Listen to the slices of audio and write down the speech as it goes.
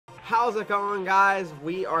How's it going, guys?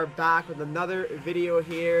 We are back with another video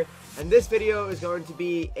here, and this video is going to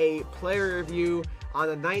be a player review on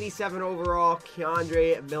the 97 overall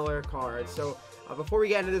K'Andre Miller card. So before we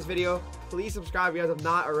get into this video, please subscribe if you guys have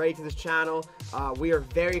not already to this channel. We are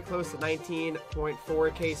very close to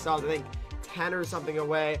 19.4k subs. I think 10 or something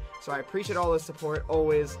away, so I appreciate all the support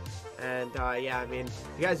always. And yeah, I mean, if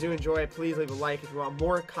you guys do enjoy it, please leave a like. If you want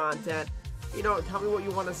more content, you know, tell me what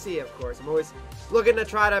you want to see. Of course, I'm always looking to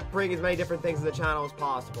try to bring as many different things to the channel as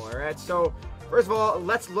possible. All right, so first of all,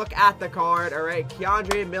 let's look at the card. All right,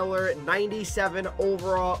 K'Andre Miller 97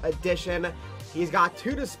 overall edition. He's got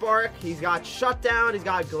 2 to spark, he's got shutdown, he's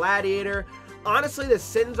got gladiator. Honestly, the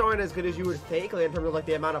sins aren't as good as you would think, like, in terms of like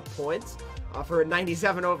the amount of points for a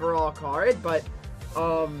 97 overall card. But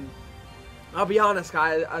I'll be honest,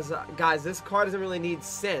 guys, this card doesn't really need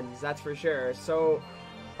sins, that's for sure. So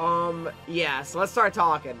yeah, so let's start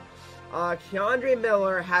talking. K'Andre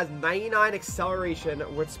Miller has 99 acceleration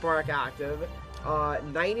with spark active,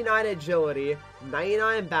 99 agility,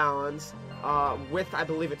 99 balance, with, I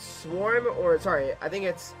believe it's swarm, or sorry, I think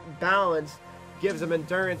it's balance, gives him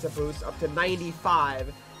endurance a boost up to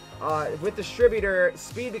 95. With distributor,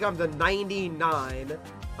 speed becomes a 99.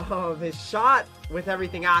 His shot with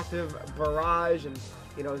everything active, barrage, and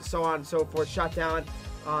you know, so on and so forth, shutdown.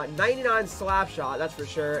 99 slap shot, that's for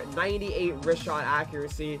sure. 98 wrist shot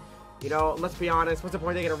accuracy. You know, let's be honest, what's the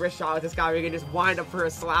point of taking a wrist shot with this guy where you can just wind up for a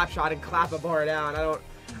slap shot and clap a bar down?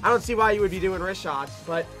 I don't see why you would be doing wrist shots.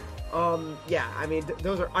 But yeah, I mean,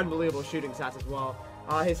 those are unbelievable shooting stats as well.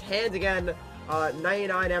 His hands again,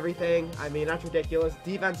 99 everything. I mean, that's ridiculous.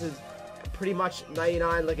 Defense is pretty much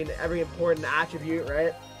 99, like in every important attribute,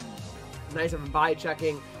 right? Nice of body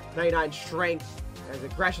checking. 99 strength. His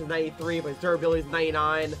aggression is 93, but his durability is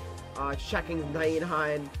 99. Checking is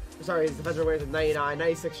 99. Sorry, his defensive awareness is 99.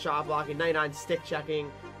 96 shot blocking. 99 stick checking.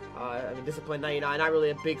 I mean, discipline 99. Not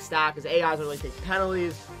really a big stack because AIs don't really take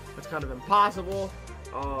penalties. That's kind of impossible.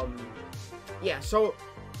 Yeah, so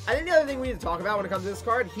I think the other thing we need to talk about when it comes to this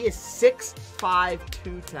card, he is 6'5",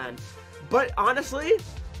 210. But honestly,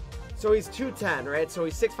 so he's 210, right? So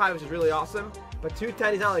he's 6'5", which is really awesome. But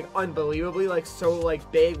 210, he's not like unbelievably like so like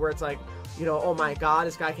big where it's like, you know, oh my god,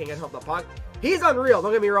 this guy can't get help the puck. He's unreal,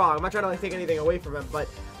 don't get me wrong. I'm not trying to like take anything away from him, but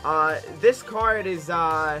this card is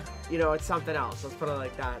you know, it's something else. Let's put it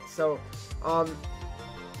like that. So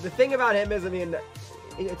the thing about him is, I mean,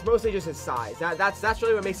 it's mostly just his size. That's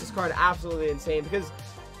really what makes this card absolutely insane, because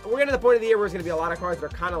we're getting to the point of the year where there's going to be a lot of cards that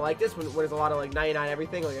are kind of like this, when there's a lot of like 99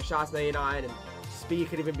 everything, like a shot's 99 and speed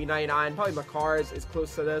could even be 99. Probably Makar's is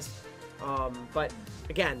close to this. But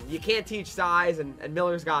again, you can't teach size, and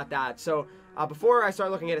Miller's got that. So before I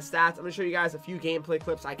start looking at his stats, I'm going to show you guys a few gameplay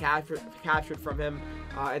clips I captured from him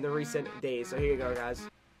in the recent days. So here you go, guys.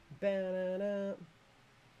 Ba-da-da.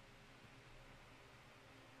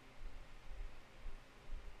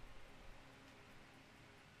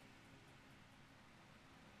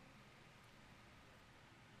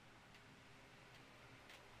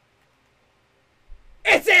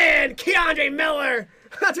 It's in! K'Andre Miller!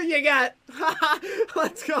 That's what you get!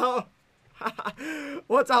 Let's go!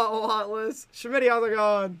 What's up, Wantless? Schmitty, how's it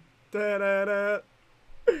going? Da-da-da.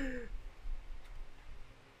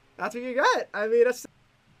 That's what you get! I mean, that's...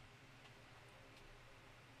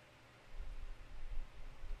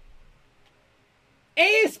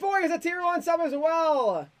 Ace Sport is a tier 1 sub as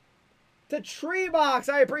well! To Tree Box,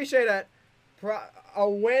 I appreciate it. A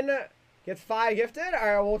win gets 5 gifted?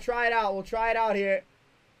 Alright, we'll try it out. We'll try it out here.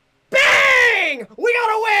 Bang! We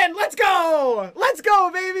gotta win! Let's go! Let's go,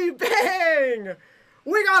 baby! Bang!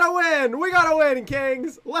 We gotta win! We gotta win,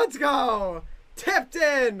 Kings! Let's go! Tipped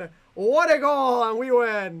in! What a goal! And we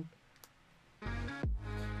win!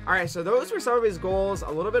 Alright, so those were some of his goals. A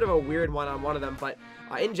little bit of a weird one on one of them, but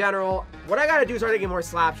in general, what I gotta do is start taking more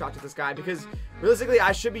slap shots with this guy, because realistically,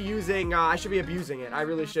 I should be abusing it. I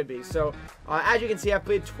really should be. So, as you can see, I've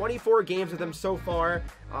played 24 games with him so far.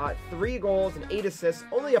 3 goals and 8 assists.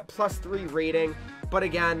 Only a +3 rating. But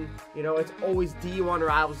again, you know, it's always D1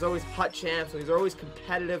 rivals. It's always Hut Champs. So these are always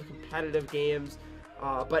competitive games.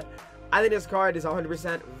 But I think this card is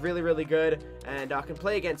 100% really, really good. And can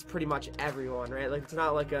play against pretty much everyone, right? Like, it's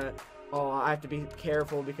not like a... oh, I have to be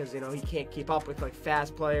careful because, you know, he can't keep up with, like,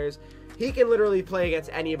 fast players. He can literally play against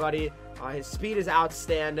anybody. His speed is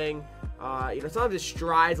outstanding. You know, sometimes his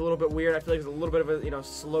stride's a little bit weird. I feel like it's a little bit of a, you know,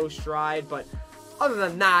 slow stride. But other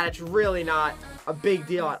than that, it's really not a big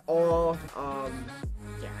deal at all.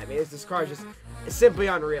 Yeah, I mean, this card is just simply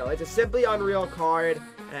unreal. It's a simply unreal card.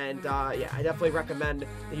 And, yeah, I definitely recommend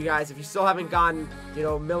that you guys, if you still haven't gotten, you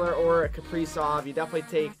know, Miller or Kaprizov, you definitely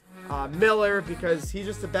take Miller, because he's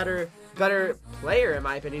just a better better player in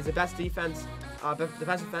my opinion. He's the best defense,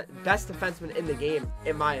 best defenseman in the game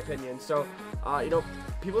in my opinion. So, you know,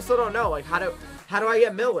 people still don't know like how do I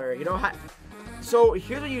get Miller? You know, so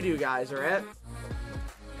here's what you do, guys. All right.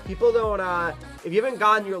 People don't, if you haven't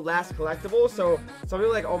gotten your last collectible, so some people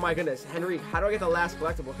are like, oh my goodness, Henreek, how do I get the last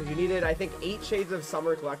collectible? Because you needed, I think, 8 Shades of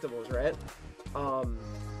Summer collectibles, right?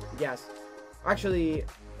 Yes. Actually,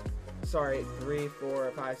 sorry, 3,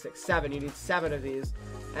 4, 5, 6, 7. You need 7 of these.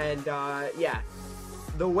 And, yeah.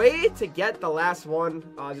 The way to get the last one,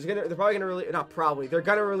 they're probably gonna release, not probably, they're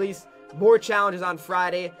gonna release more challenges on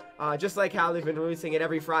Friday, just like how they've been releasing it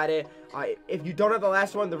every Friday. If you don't have the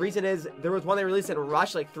last one, the reason is there was one they released in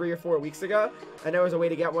Rush like 3 or 4 weeks ago, and there was a way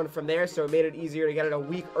to get one from there, so it made it easier to get it a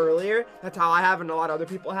week earlier. That's how I have it, and a lot of other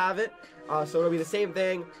people have it. So it'll be the same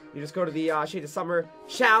thing. You just go to the Shades of Summer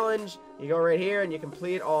challenge. You go right here, and you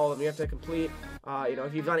complete all of them. You have to complete, you know,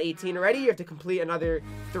 if you've done 18 already, you have to complete another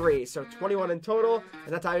 3. So 21 in total,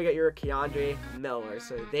 and that's how you get your Keandre Miller.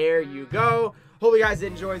 So there you go. Hope you guys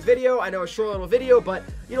did enjoy this video. I know a short little video, but,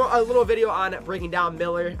 you know, a little video on breaking down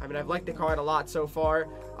Miller. I mean, I've liked the card a lot so far,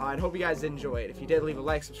 and hope you guys did enjoy it. If you did, leave a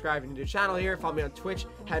like, subscribe, and to the channel here. Follow me on Twitch,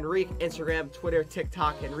 Henreek, Instagram, Twitter,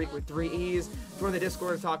 TikTok, Henreek with 3 E's. Join the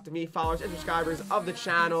Discord to talk to me, followers, and subscribers of the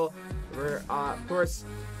channel. Of course,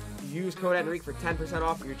 use code Henreek for 10%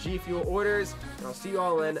 off your G Fuel orders, and I'll see you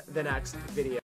all in the next video.